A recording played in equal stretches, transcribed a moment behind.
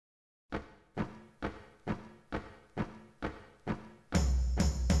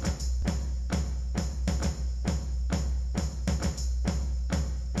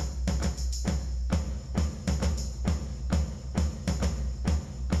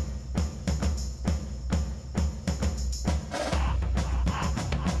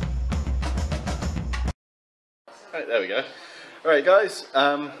There we go. Alright guys,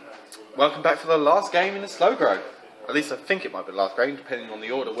 welcome back for the last game in the slow grow. At least I think it might be the last game, depending on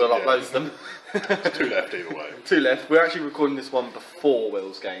the order Will uploads them. 2 left either way. 2 left. We're actually recording this one before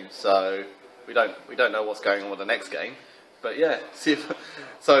Will's game, so we don't know what's going on with the next game. But yeah, see if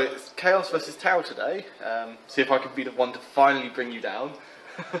so it's Chaos versus Tau today. See if I can be the one to finally bring you down.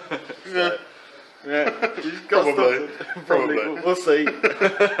 So, yeah, probably. We'll see.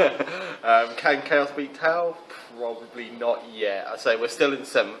 Can Chaos beat Tau? Probably not yet. I say we're still in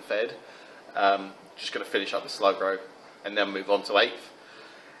 7th Ed. Just going to finish up the slow grow and then move on to 8th.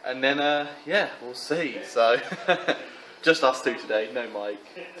 And then, yeah, we'll see. So, just us 2 today, no Mike.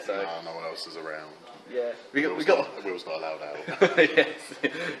 So no one else is around. Yeah, we got Will's not allowed out. Yes,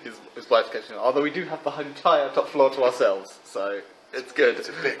 his wife's catching on. Although we do have the entire top floor to ourselves, so it's good. It's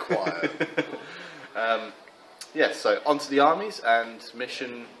a bit quiet. Yeah, so onto the armies and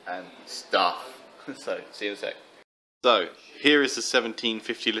mission and stuff. So, see you in a sec. So, here is the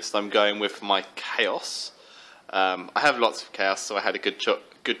 1750 list I'm going with for my Chaos. I have lots of Chaos, so I had a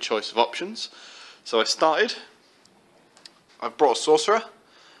good choice of options. So I brought a Sorcerer,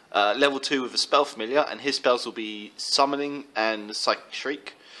 level 2 with a Spell Familiar, and his spells will be Summoning and Psychic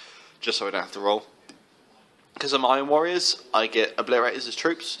Shriek, just so I don't have to roll. Because I'm Iron Warriors, I get Obliterators as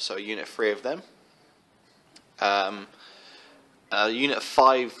troops, so a unit of 3 of them. A unit of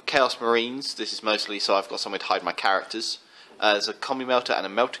 5 Chaos Marines, this is mostly so I've got somewhere to hide my characters. There's a Combi Melter and a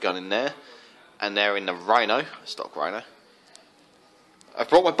Melter Gun in there, and they're in the Rhino, stock Rhino. I've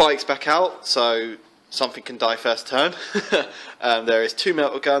brought my bikes back out, so something can die first turn. There is 2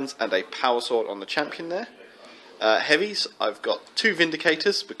 Melter Guns and a Power Sword on the champion there. Heavies, I've got 2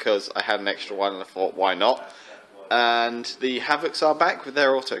 Vindicators because I had an extra one and I thought why not. And the Havocs are back with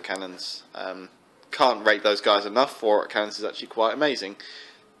their autocannons. Can't rate those guys enough. 4 cannons is actually quite amazing.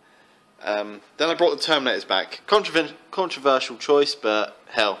 Then I brought the Terminators back. Controversial choice, but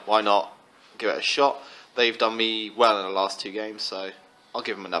hell, why not? Give it a shot. They've done me well in the last 2 games, so I'll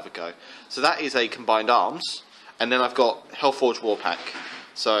give them another go. So that is a combined arms, and then I've got Hellforge Warpack.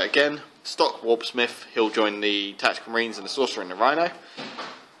 So again, stock Warpsmith, he'll join the Tactical Marines and the Sorcerer and the Rhino.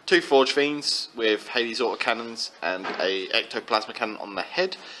 2 Forge Fiends with Hades autocannons and a Ectoplasma Cannon on the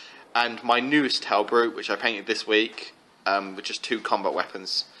head. And my newest Hellbrute, which I painted this week, with just 2 combat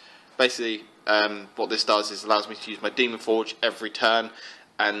weapons. Basically, what this does is allows me to use my Demon Forge every turn,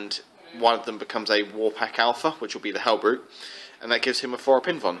 and one of them becomes a Warpack Alpha, which will be the Hellbrute, and that gives him a 4-up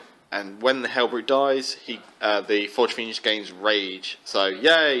Invuln. And when the Hellbrute dies, the Forge Fiend gains Rage. So,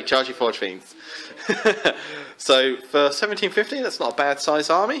 yay, charge your Forge Fiends. So, for 1750, that's not a bad size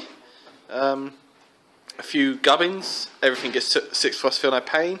army. A few gubbins, everything gets 6+ Feel No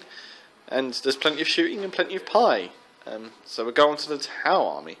Pain, and there's plenty of shooting and plenty of pie. So we'll go on to the Tau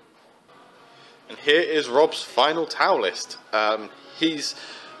army. And here is Rob's final Tau list. He's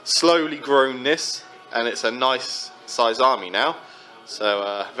slowly grown this, and it's a nice size army now.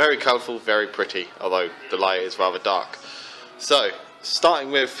 So very colourful, very pretty, although the light is rather dark. So,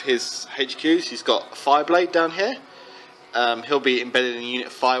 starting with his HQs, he's got a Fireblade down here. He'll be embedded in a unit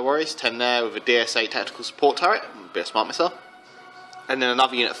of Fire Warriors, 10 there with a DS8 Tactical Support Turret, a bit of Smart Missile. And then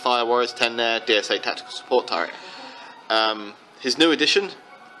another unit of Fire Warriors, 10 there, DS8 Tactical Support Turret. His new addition,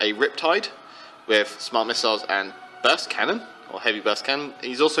 a Riptide, with Smart Missiles and Burst Cannon, or Heavy Burst Cannon.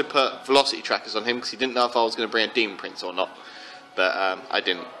 He's also put Velocity Trackers on him, because he didn't know if I was going to bring a Demon Prince or not. But I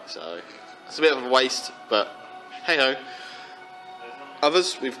didn't, so it's a bit of a waste, but hey-ho.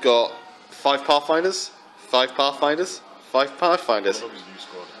 Others, we've got 5 Pathfinders, 5 Pathfinders, 5 Pathfinders.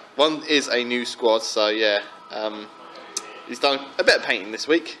 One is a new squad, so yeah, he's done a bit of painting this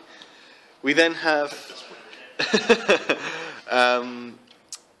week. We then have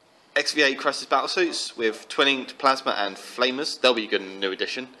XV8 Crisis Battlesuits with Twin Inked Plasma and Flamers. They'll be good in the new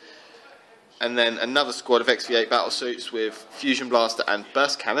edition. And then another squad of XV8 Battlesuits with Fusion Blaster and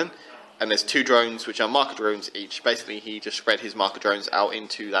Burst Cannon. And there's 2 drones which are marker drones each. Basically he just spread his marker drones out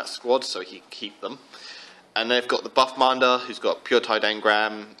into that squad so he can keep them. And they've got the Buff Commander, who's got Pure Tide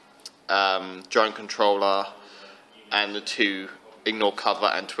Engram, Drone Controller, and the 2 Ignore Cover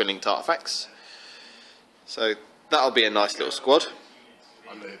and Twin Linked Artifacts. So that'll be a nice little squad.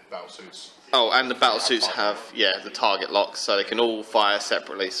 And the Battlesuits. Oh, and the Battlesuits have, yeah, the target locks, so they can all fire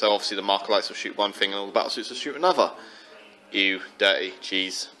separately. So obviously the Marker Lights will shoot one thing and all the Battlesuits will shoot another. Ew, dirty,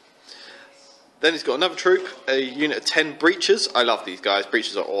 cheese. Then he's got another troop, a unit of 10 Breachers. I love these guys,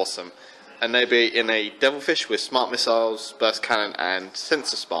 Breachers are awesome. And they'll be in a Devilfish with Smart Missiles, Burst Cannon and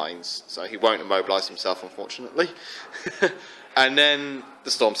Sensor Spines. So he won't immobilise himself, unfortunately. And then the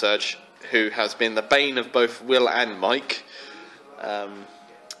Storm Surge, who has been the bane of both Will and Mike.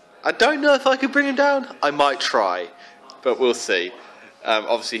 I don't know if I could bring him down. I might try, but we'll see.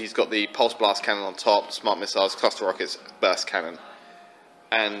 Obviously, he's got the Pulse Blast Cannon on top, Smart Missiles, Cluster Rockets, Burst Cannon,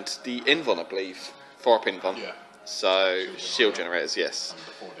 and the Invon, I believe. 4-up Invon. Yeah. So, shield generators, yes. And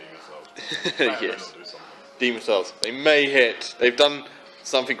before Demon Cells. Yes. Demon Cells. They may hit. They've done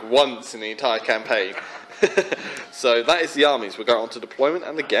something once in the entire campaign. So, that is the armies. We're going on to deployment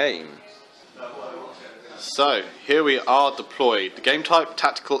and the game. So, here we are deployed. The game type,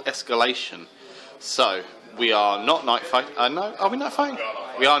 Tactical Escalation. So, we are not night fighting. No, are we night fighting?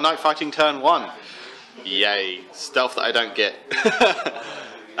 We are night fighting turn 1. Yay. Stealth that I don't get.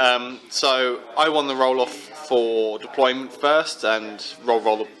 So, I won the roll off for deployment first, and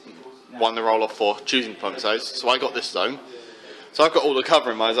won the roll off for choosing deployment zones. So, I got this zone. So, I've got all the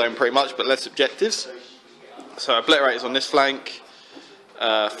cover in my zone pretty much, but less objectives. So, Obliterators on this flank,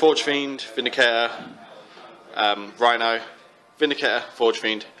 Forge Fiend, Vindicator, Rhino, Vindicator, Forge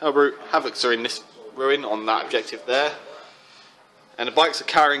Fiend, Hellbrute, Havocs are in this ruin on that objective there. And the bikes are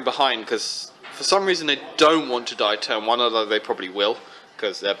carrying behind because for some reason they don't want to die turn 1, although they probably will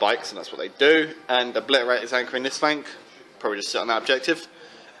because they're bikes and that's what they do. And Obliterate is anchoring this flank, probably just sit on that objective.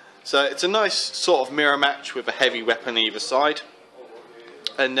 So it's a nice sort of mirror match with a heavy weapon either side.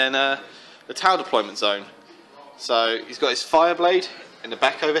 And then the tower deployment zone. So he's got his Fireblade in the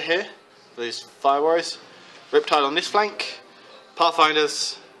back over here with his Fire Warriors. Riptide on this flank,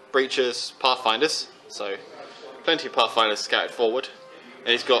 Pathfinders, Breachers, Pathfinders, so plenty of Pathfinders scattered forward. And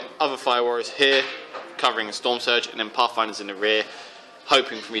he's got other Fire Warriors here, covering a Storm Surge, and then Pathfinders in the rear,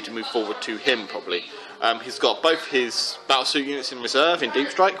 hoping for me to move forward to him probably. He's got both his Battlesuit units in reserve in Deep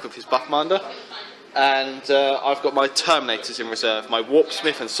Strike with his Buff Commander, and I've got my Terminators in reserve. My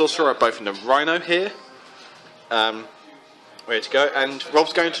Warpsmith and Sorcerer are both in the Rhino here. Ready to go, and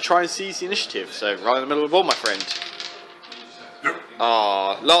Rob's going to try and seize the initiative, so right in the middle of the ball, my friend.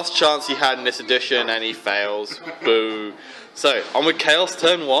 Ah, last chance he had in this edition, and he fails. Boo. So, on with Chaos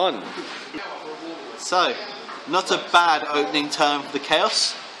turn 1. So, not a bad opening turn for the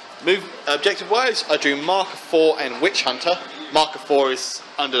Chaos. Objective-wise, I drew Marker 4 and Witch Hunter. Marker 4 is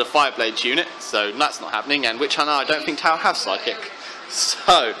under the Fireblades unit, so that's not happening, and Witch Hunter, I don't think Tower has Psychic.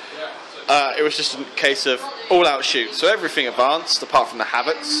 So, it was just a case of all-out shoot. So everything advanced, apart from the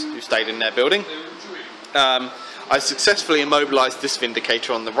Havocs, who stayed in their building. I successfully immobilised this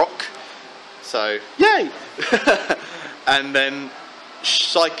Vindicator on the rock. So, yay! And then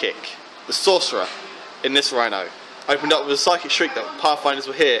Psychic, the Sorcerer, in this Rhino, opened up with a Psychic Shriek that Pathfinders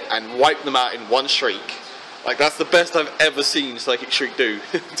were here and wiped them out in one shriek. Like, that's the best I've ever seen Psychic Shriek do.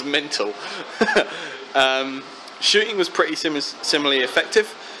 It's mental. Shooting was pretty similarly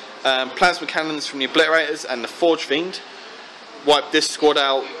effective. Plasma cannons from the Obliterators and the Forge Fiend wiped this squad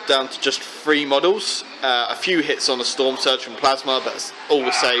out down to just 3 models. A few hits on the Storm Surge from Plasma, but all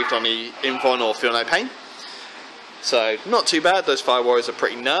was saved on the Invon or Feel No Pain. So, not too bad. Those Fire Warriors are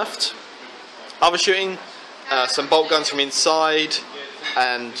pretty nerfed. Other shooting, some bolt guns from inside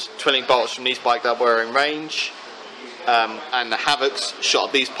and twilling bolts from these bikes that were in range. And the Havocs shot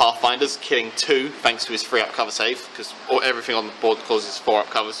at these Pathfinders, killing 2 thanks to his 3-up cover save, because everything on the board causes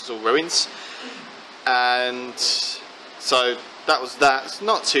 4-up covers, it's all ruins. And so that was that. It's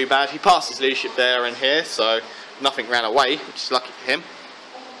not too bad. He passed his leadership there and here, so nothing ran away, which is lucky for him.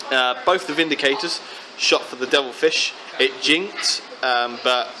 Both the Vindicators shot for the Devilfish. It jinked,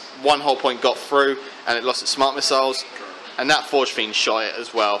 but 1 whole point got through, and it lost its Smart Missiles, and that Forge Fiend shot it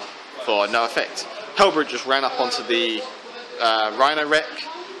as well for no effect. Hellbrute just ran up onto the Rhino wreck,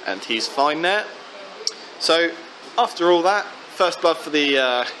 and he's fine there. So, after all that, first blood for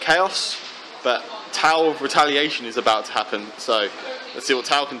the Chaos, but Tau of Retaliation is about to happen, so let's see what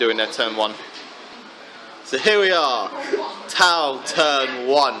Tau can do in their turn 1. So here we are, Tau turn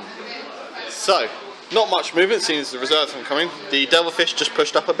 1. So, not much movement, seeing as the reserves are coming. The Devilfish just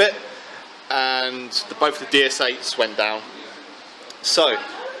pushed up a bit, and both the DS8s went down. So,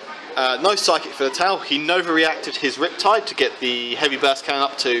 no Psychic for the Tau. He Nova reacted his Riptide to get the Heavy Burst Cannon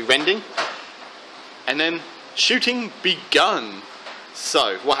up to Rending. And then shooting begun.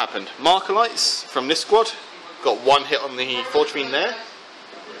 So, what happened? Marker Lights from this squad got 1 hit on the Forge Fiend there.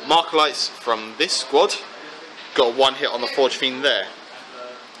 Marker Lights from this squad got 1 hit on the Forge Fiend there.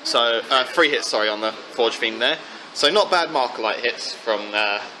 So, 3 hits, sorry, on the Forge Fiend there. So, not bad Marker Light hits from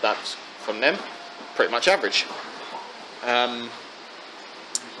them. Pretty much average.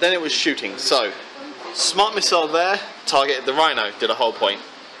 Then it was shooting. So, Smart Missile there, targeted the Rhino, did a whole point.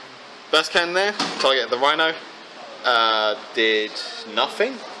 Burst Cannon there, targeted the Rhino, did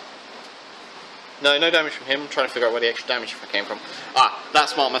nothing. No damage from him. I'm trying to figure out where the extra damage came from. That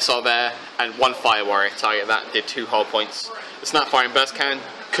Smart Missile there, and 1 Fire Warrior, targeted that, did 2 whole points. The Snapfire and Burst Cannon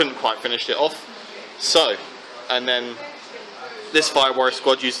couldn't quite finish it off. So, and then this Fire Warrior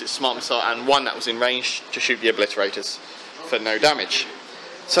squad used its smart missile and one that was in range to shoot the obliterators for no damage.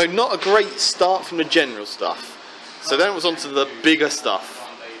 So not a great start from the general stuff. So then it was on to the bigger stuff.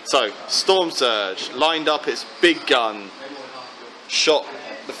 So Storm Surge lined up its big gun, shot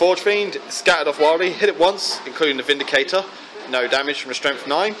the Forge Fiend, scattered off wildly, hit it once, including the Vindicator, no damage from the Strength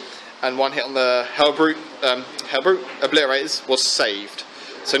 9, and one hit on the Hellbrute Obliterators was saved.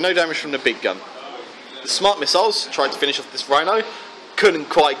 So no damage from the big gun. The smart missiles tried to finish off this Rhino, couldn't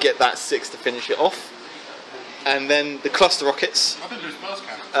quite get that 6 to finish it off. And then the cluster rockets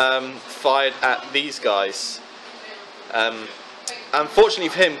fired at these guys. Unfortunately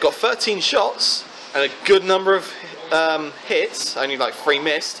for him, got 13 shots and a good number of hits, only like 3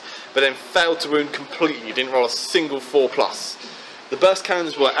 missed, but then failed to wound completely, didn't roll a single 4+. The burst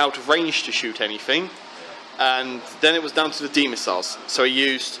cannons were out of range to shoot anything, and then it was down to the D missiles. So he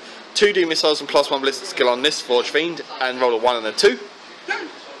used 2 D missiles and +1 ballistic skill on this Forge Fiend and rolled a 1 and a 2,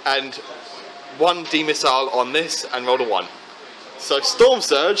 and 1 D missile on this and rolled a 1. So Storm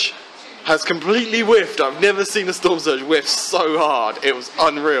Surge has completely whiffed. I've never seen a Storm Surge whiff so hard. It was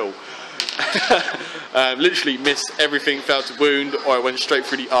unreal. Literally missed everything, failed to wound, or it went straight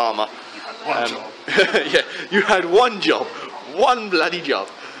through the armour. One job. Yeah, you had one job. One bloody job.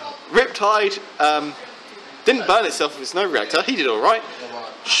 Riptide didn't burn itself with its snow reactor. He did alright.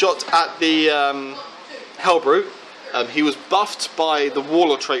 Shot at the Hellbrute. He was buffed by the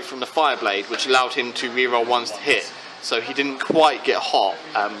Warlord trait from the Fireblade, which allowed him to reroll 1s to hit. So he didn't quite get hot.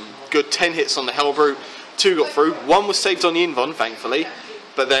 Good 10 hits on the Hellbrute. 2 got through. 1 was saved on the Invon, thankfully.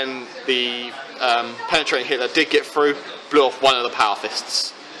 But then the penetrating hit that did get through blew off 1 of the Power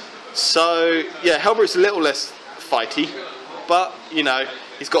Fists. So, yeah, Hellbrute's a little less fighty. But, you know,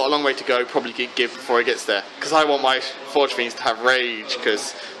 he's got a long way to go, probably give before he gets there. Because I want my Forge Fiends to have rage,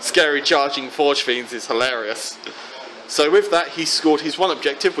 because scary charging Forge Fiends is hilarious. So with that, he scored his 1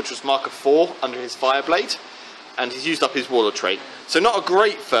 objective, which was Mark of 4 under his Fireblade. And he's used up his Warlord trait. So not a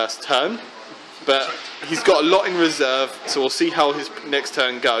great first turn, but he's got a lot in reserve, so we'll see how his next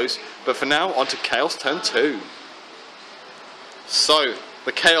turn goes. But for now, on to Chaos turn 2. So,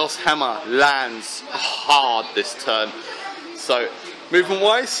 the Chaos Hammer lands hard this turn. So,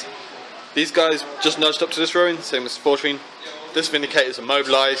 movement-wise, these guys just nudged up to this ruin, same as Forge Fiend. This Vindicator's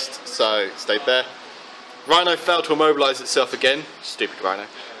immobilised, so it stayed there. Rhino failed to immobilise itself again. Stupid Rhino.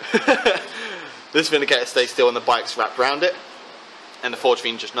 This Vindicator stays still and the bikes wrapped around it. And the Forge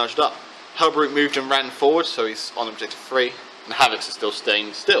Fiend just nudged up. Hellbrute moved and ran forward, so he's on objective 3. And Havocs are still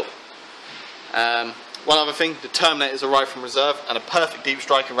staying still. One other thing, the Terminators arrived from reserve, and a perfect deep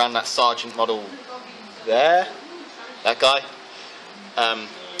strike around that Sergeant model there. That guy.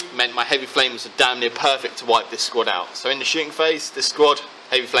 Meant my Heavy Flames are damn near perfect to wipe this squad out. So in the shooting phase, this squad,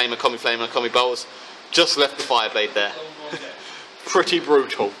 Heavy Flamer, Combi Flamer, Combi Bolts, just left the Fireblade there. Pretty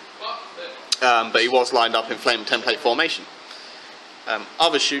brutal. But he was lined up in Flame template formation.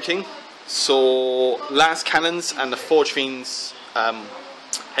 Other shooting saw Las Cannons and the Forge Fiend's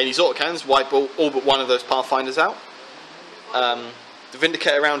Hades Autocannons wipe all but one of those Pathfinders out. The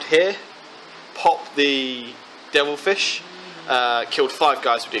Vindicator around here popped the Devilfish, killed 5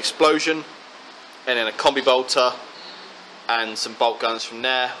 guys with the explosion, and then a Combi Bolter and some bolt guns from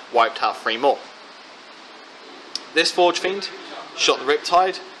there wiped out 3 more. This Forge Fiend shot the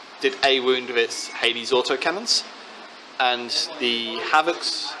Riptide, did a wound with its Hades autocannons, and the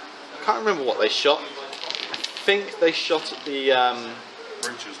Havocs, I can't remember what they shot. I think they shot at the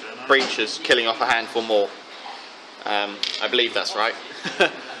Breaches, killing off a handful more. I believe that's right.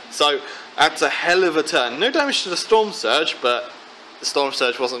 So that's a hell of a turn. No damage to the Storm Surge, but the Storm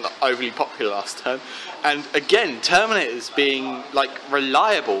Surge wasn't overly popular last turn. And again, Terminators being like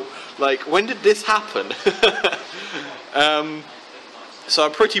reliable. Like, when did this happen? So a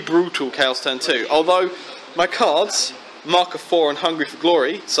pretty brutal Chaos turn 2. Although my cards, Mark of 4 and Hungry for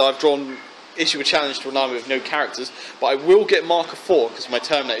Glory, so I've drawn issue a challenge to an army with no characters, but I will get Mark of 4 because my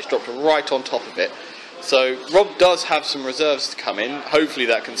Terminator's dropped right on top of it. So Rob does have some reserves to come in. Hopefully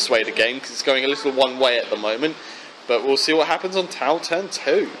that can sway the game because it's going a little one way at the moment. But we'll see what happens on Tau turn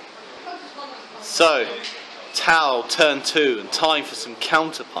 2. So, Tau turn 2 and time for some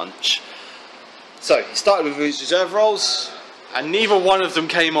counterpunch. So he started with his reserve rolls and neither one of them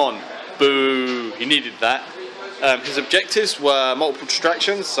came on. Boo, he needed that. His objectives were multiple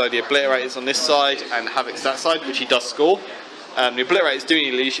distractions, so the Obliterators on this side and Havocs that side, which he does score. The Obliterators doing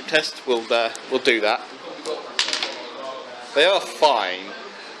a leadership test will do that. They are fine.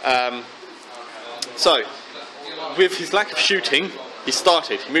 So, with his lack of shooting, he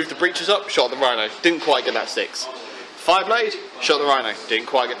moved the Breaches up, shot at the Rhino, didn't quite get that 6. Fireblade, shot the Rhino, didn't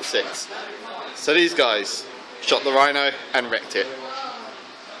quite get the 6. So these guys shot the Rhino and wrecked it.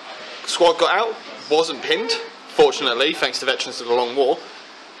 Squad got out, wasn't pinned, fortunately, thanks to Veterans of the Long War.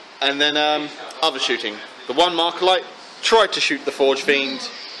 And then other shooting. The one Markerlite tried to shoot the Forge Fiend,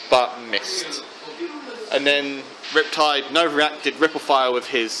 but missed. And then Riptide no-reacted Ripple Fire with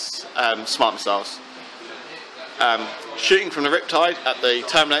his smart missiles. Shooting from the Riptide at the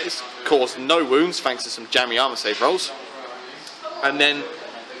Terminators caused no wounds thanks to some jammy armor save rolls. And then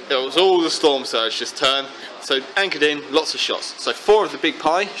it was all the Storm Surge's turn, so anchored in, lots of shots. So 4 of the big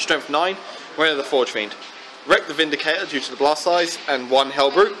pie, strength 9, went at the Forge Fiend. Wrecked the Vindicator due to the blast size, and 1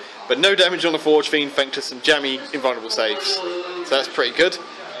 Hellbrute, but no damage on the Forge Fiend thanks to some jammy invulnerable saves. So that's pretty good.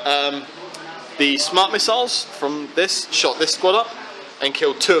 The smart missiles from this shot this squad up and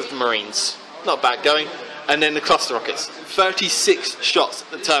killed 2 of the Marines. Not bad going. And then the cluster rockets. 36 shots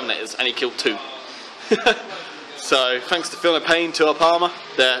at the Terminators and he killed 2. So thanks to Feel No Pain, 2 up armor,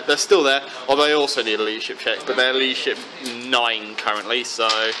 they're still there, although they also need a leadership check, but they're leadership 9 currently, so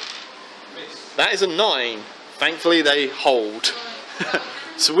that is a 9. Thankfully they hold.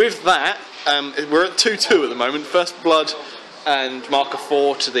 So with that, we're at 2-2 at the moment. First Blood and Marker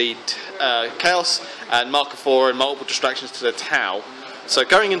 4 to the Chaos, and Marker 4 and multiple distractions to the Tau. So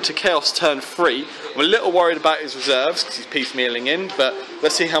going into Chaos turn 3, I'm a little worried about his reserves because he's piecemealing in, but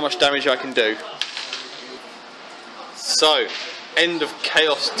let's see how much damage I can do. So, end of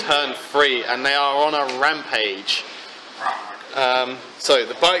Chaos turn 3, and they are on a rampage. So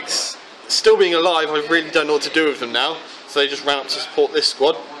the bikes still being alive, I really don't know what to do with them now, so they just ran up to support this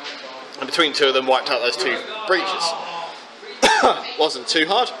squad, and between 2 of them wiped out those 2 breaches. Wasn't too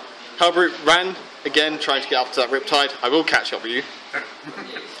hard. Hellbrute ran again, trying to get up to that Riptide. I will catch up with you.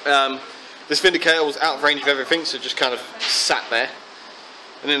 This Vindicator was out of range of everything, so just kind of sat there.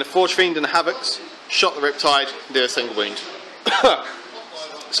 And then the Forge Fiend and the Havocs shot the Riptide and did a single wound.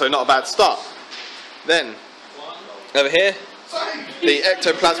 So not a bad start. Then, over here, the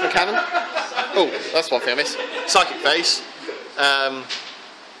Ectoplasma Cannon. Oh, that's one thing I missed. Psychic Phase.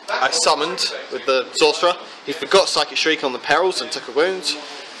 I summoned with the Sorcerer. He forgot Psychic Shriek on the Perils and took a wound.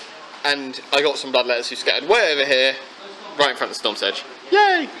 And I got some Bloodletters who scattered way over here, right in front of the Storm's Edge.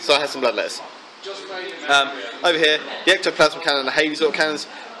 Yay! So I had some Bloodletters. Over here, the Ectoplasma Cannon and the Hades Orc Cannons,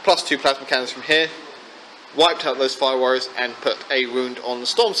 plus 2 Plasma Cannons from here. Wiped out those Fire Warriors and put a wound on the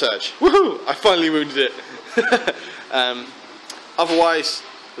Storm Surge. Woohoo! I finally wounded it. Otherwise,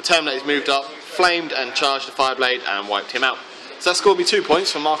 the Terminators moved up, flamed and charged the Fireblade and wiped him out. So that scored me 2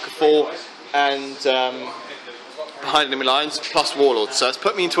 points for Marker 4 and behind enemy lines, plus Warlords. So it's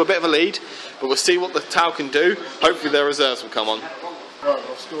put me into a bit of a lead, but we'll see what the Tau can do. Hopefully their reserves will come on. Right,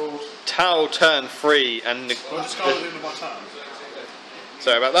 I've scored. Tau turn 3 and... Just go into my turn.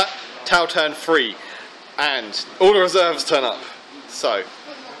 Sorry about that. Tau turn 3 and all the reserves turn up. So,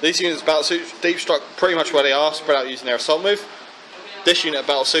 these units battle suits deep struck pretty much where they are, spread out using their assault move. This unit of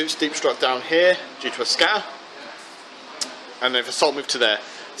battle suits deep struck down here due to a scatter. And then assault move to there.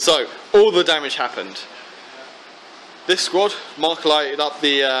 So, all the damage happened. This squad Marker-lighted up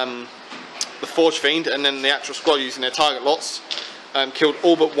the Forge Fiend, and then the actual squad using their target lots killed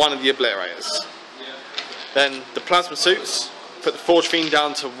all but one of the Obliterators. Then the Plasma Suits put the Forge Fiend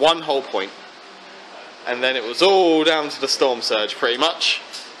down to 1 whole point. And then it was all down to the Storm Surge pretty much.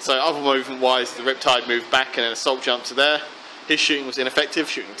 So other movement wise, the Riptide moved back and then Assault jumped to there. His shooting was ineffective,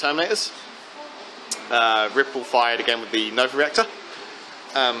 shooting Terminators. Ripple fired again with the Nova Reactor.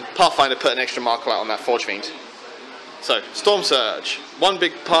 Pathfinder put an extra marker out on that Forge Fiend. So, Storm Surge, 1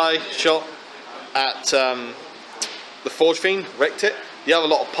 big pie shot at the Forge Fiend, wrecked it. The other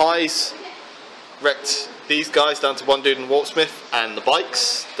lot of pies wrecked these guys down to 1 dude in Warpsmith, and the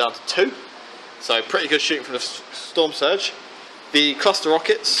bikes down to 2. So pretty good shooting from the Storm Surge. The cluster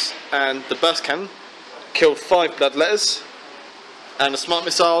rockets and the burst cannon killed 5 Bloodletters, and the smart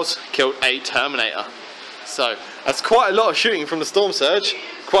missiles killed a Terminator. So that's quite a lot of shooting from the Storm Surge,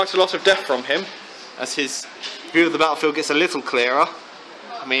 quite a lot of death from him, as his view of the battlefield gets a little clearer.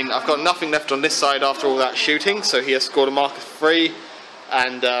 I mean, I've got nothing left on this side after all that shooting, so he has scored a marker 3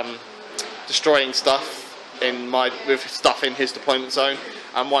 and destroying stuff with stuff in his deployment zone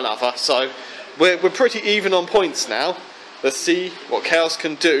and 1 other. So we're pretty even on points now. Let's see what Chaos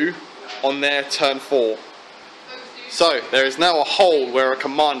can do on their turn 4. So there is now a hole where a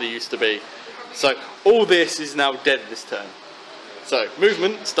commander used to be. So all this is now dead this turn. So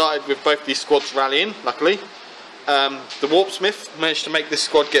movement started with both these squads rallying, luckily. The Warpsmith managed to make this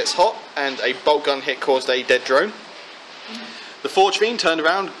squad gets hot, and a bolt gun hit caused a dead drone. The Forge Fiend turned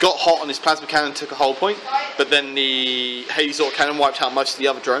around, got hot on his plasma cannon, took a whole point, but then the Hades Auto Cannon wiped out most of the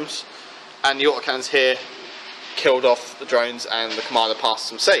other drones, and the auto cannons here killed off the drones and the commander passed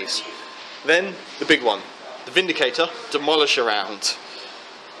some saves. Then the big one, the Vindicator, Demolisher round.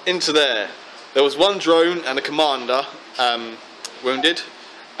 Into there. There was one drone and a commander wounded,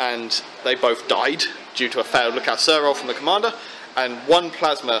 and they both died due to a failed lookout servo roll from the commander, and one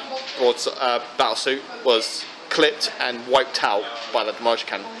plasma battlesuit was clipped and wiped out by the Demolisher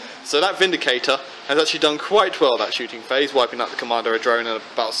cannon. So that Vindicator has actually done quite well that shooting phase, wiping out the commander, a drone and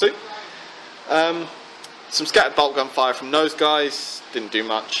a battlesuit. Some scattered bolt gun fire from those guys, didn't do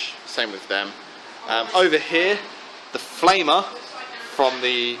much, same with them. Over here, the Flamer from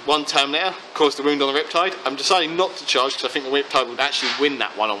the one Terminator caused the wound on the Riptide. I'm deciding not to charge because I think the Riptide would actually win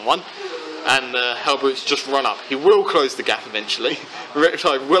that one-on-one. And Hellbrute's just run up. He will close the gap eventually. The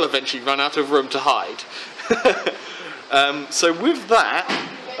Riptide will eventually run out of room to hide. So with that,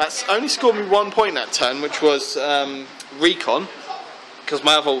 that's only scored me 1 point that turn, which was Recon, because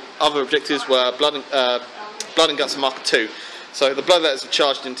my other objectives were Blood and Guts and Marker 2. So the Bloodletters have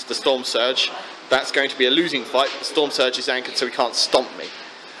charged into the Storm Surge. That's going to be a losing fight. The Storm Surge is anchored, so he can't stomp me.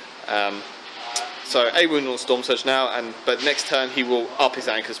 So a wound on the Storm Surge now, but next turn he will up his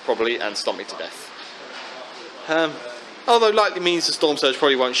anchors probably and stomp me to death. Although likely means the Storm Surge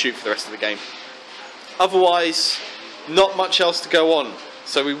probably won't shoot for the rest of the game. Otherwise, not much else to go on.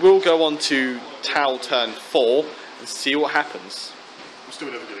 So we will go on to Tau turn 4 and see what happens. I'm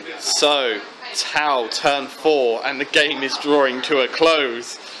still never going to get. So, Tau turn 4 and the game is drawing to a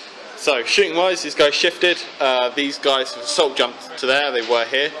close. So, shooting wise, these guys shifted. These guys have assault jumped to there, they were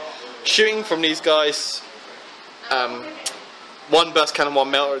here. Shooting from these guys, one burst cannon, one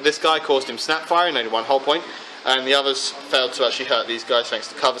melter. This guy caused him snap fire and only 1 hull point. And the others failed to actually hurt these guys thanks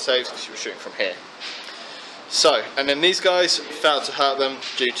to cover saves because he was shooting from here. So, and then these guys failed to hurt them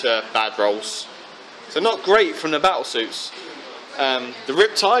due to bad rolls. So not great from the battle suits. The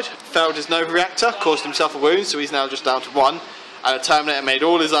Riptide failed his Nova Reactor, caused himself a wound, so he's now just down to 1. And the Terminator made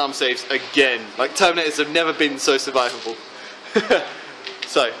all his arm saves again. Like, Terminators have never been so survivable.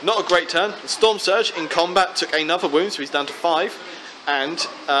 So, not a great turn. The Storm Surge in combat took another wound, so he's down to 5. And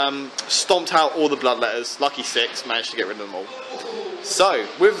stomped out all the Bloodletters. Lucky 6, managed to get rid of them all. So,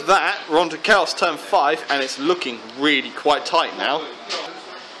 with that, we're on to Chaos turn 5, and it's looking really quite tight now.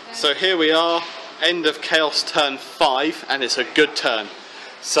 So here we are, end of Chaos turn 5, and it's a good turn.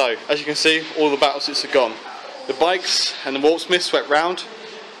 So, as you can see, all the battlesuits are gone. The bikes and the Warpsmith swept round.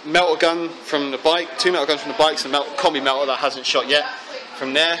 Melter gun from the bike, 2 melter guns from the bikes, and combi melter that hasn't shot yet.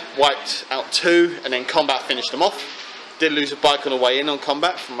 From there, wiped out 2, and then combat finished them off. Did lose a bike on the way in on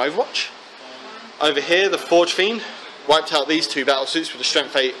combat from Overwatch. Over here, the Forge Fiend wiped out these 2 battlesuits with the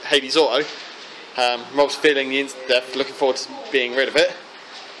Strength 8 Hades Auto. Rob's feeling the instant death, looking forward to being rid of it.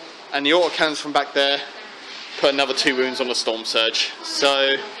 And the autocannons from back there put another 2 wounds on the Storm Surge.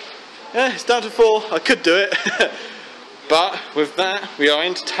 So, yeah, it's down to 4. I could do it. But with that, we are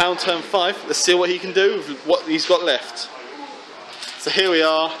into Town turn 5. Let's see what he can do with what he's got left. So here we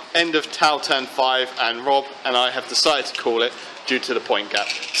are, end of Tau turn 5, and Rob and I have decided to call it due to the point gap.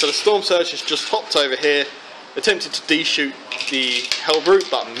 So the Storm Surge has just hopped over here, attempted to de-shoot the Hellbrute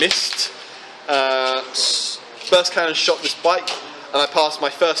but missed. Burst cannon shot this bike and I passed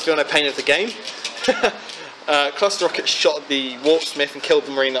my first Fiona Pain of the game. Cluster rocket shot the Warpsmith and killed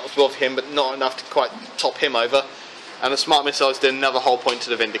the Marine that was with him, but not enough to quite top him over. And the Smart Missiles did another hull point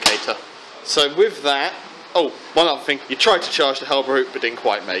to the Vindicator. So with that, oh, one other thing, you tried to charge the Hellbrute but didn't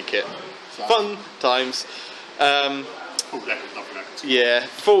quite make it. Fun times. Yeah,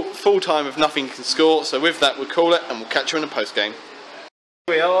 full time of nothing can score, so with that we'll call it and we'll catch you in the post game.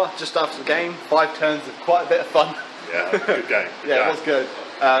 Here we are, just after the game, 5 turns of quite a bit of fun. Yeah, good game. Yeah, it was good.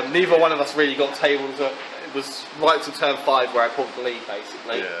 Neither one of us really got tables. It was right to turn 5 where I pulled the lead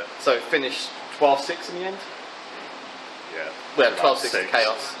basically. Yeah. So it finished 12-6 in the end. Yeah. We had 12-6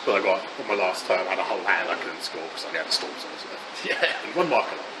 chaos. But I got, on my last turn, I had a whole hand I couldn't score because I had a Storm Surge. Yeah. And 1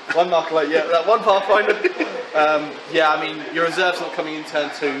 marker. 1 marker late, yeah, that 1 Pathfinder. Yeah, I mean, your reserve's not coming in turn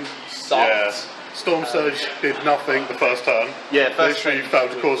 2. Sucked. Yeah. Storm Surge did nothing the first turn. Yeah, first literally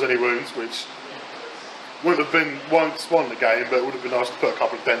failed to cause any wounds, which would have been, won't won the game, but it would have been nice to put a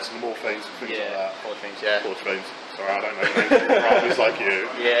couple of dents in the Morphines and things like that. Forge-Fiends. Sorry, I don't know the names of Rivals like you.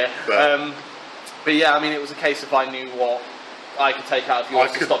 Yeah. But yeah, I mean, it was a case of I knew what I could take out of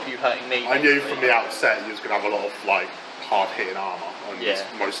yours to stop you hurting me. I knew from the outset you was going to have a lot of like hard-hitting armour on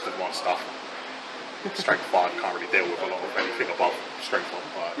most of my stuff. Strength 5 can't really deal with a lot of anything above Strength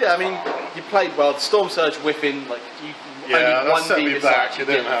 1. Yeah, I mean, you played well. The Storm Surge whipping, like, you only one beat this actually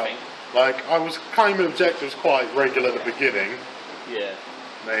did anything. Like, I was claiming objectives quite regular at the beginning. Yeah.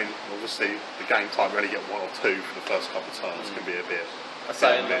 I mean, obviously, the game type really get 1 or 2 for the first couple of turns can be a bit So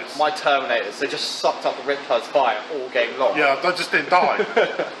my Terminators, they just sucked up the Riptide's fire all game long. Yeah, they just didn't die.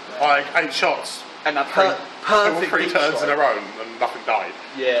 Like 8 shots. And a perfect 3 turns in a row and nothing died.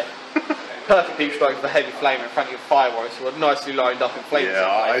 Yeah. Perfect deep strike with a heavy flame in front of your fire warriors who are nicely lined up in flames. Yeah,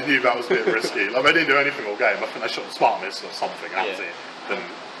 I knew that was a bit risky. Like, they didn't do anything all game. I think they shot the smart missile or something, that was it. Then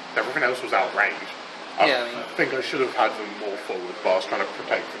everything else was out of range. I think I should have had them more forward, but I was trying to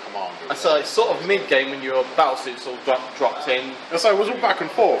protect the commander. So it's sort of mid-game when your battlesuits all dropped in. And so it was all back and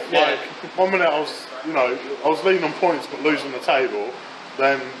forth. Yeah. Like, one minute I was leading on points but losing the table.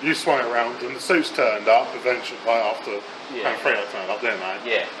 Then you swung it around and the suits turned up eventually, like after kind of 3 turned up, didn't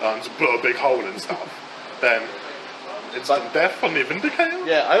they? Yeah. And just blew a big hole and stuff. Then instant death on the Vindicator?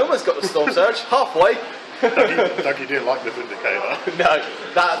 Yeah, I almost got the Storm Surge, halfway. Dougie didn't like the Vindicator. No,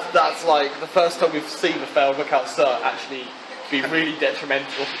 that's like the first time we've seen the failed lookout cert actually be really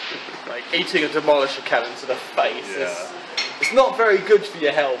detrimental. Like eating a demolisher cannon to the face. Yeah. It's not very good for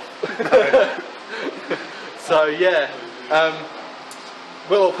your health. So yeah.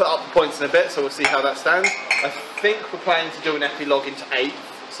 We'll put up the points in a bit, so we'll see how that stands. I think we're planning to do an epilogue into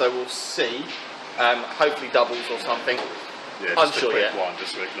 8th, so we'll see. Hopefully doubles or something. Yeah, just unsure a quick yet. one,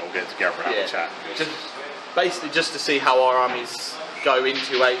 just so we can all get together and have a chat. Basically just to see how our armies go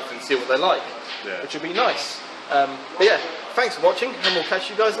into 8th and see what they're like, which would be nice. But yeah, thanks for watching, and we'll catch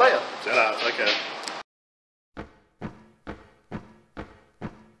you guys later. See you later, take care.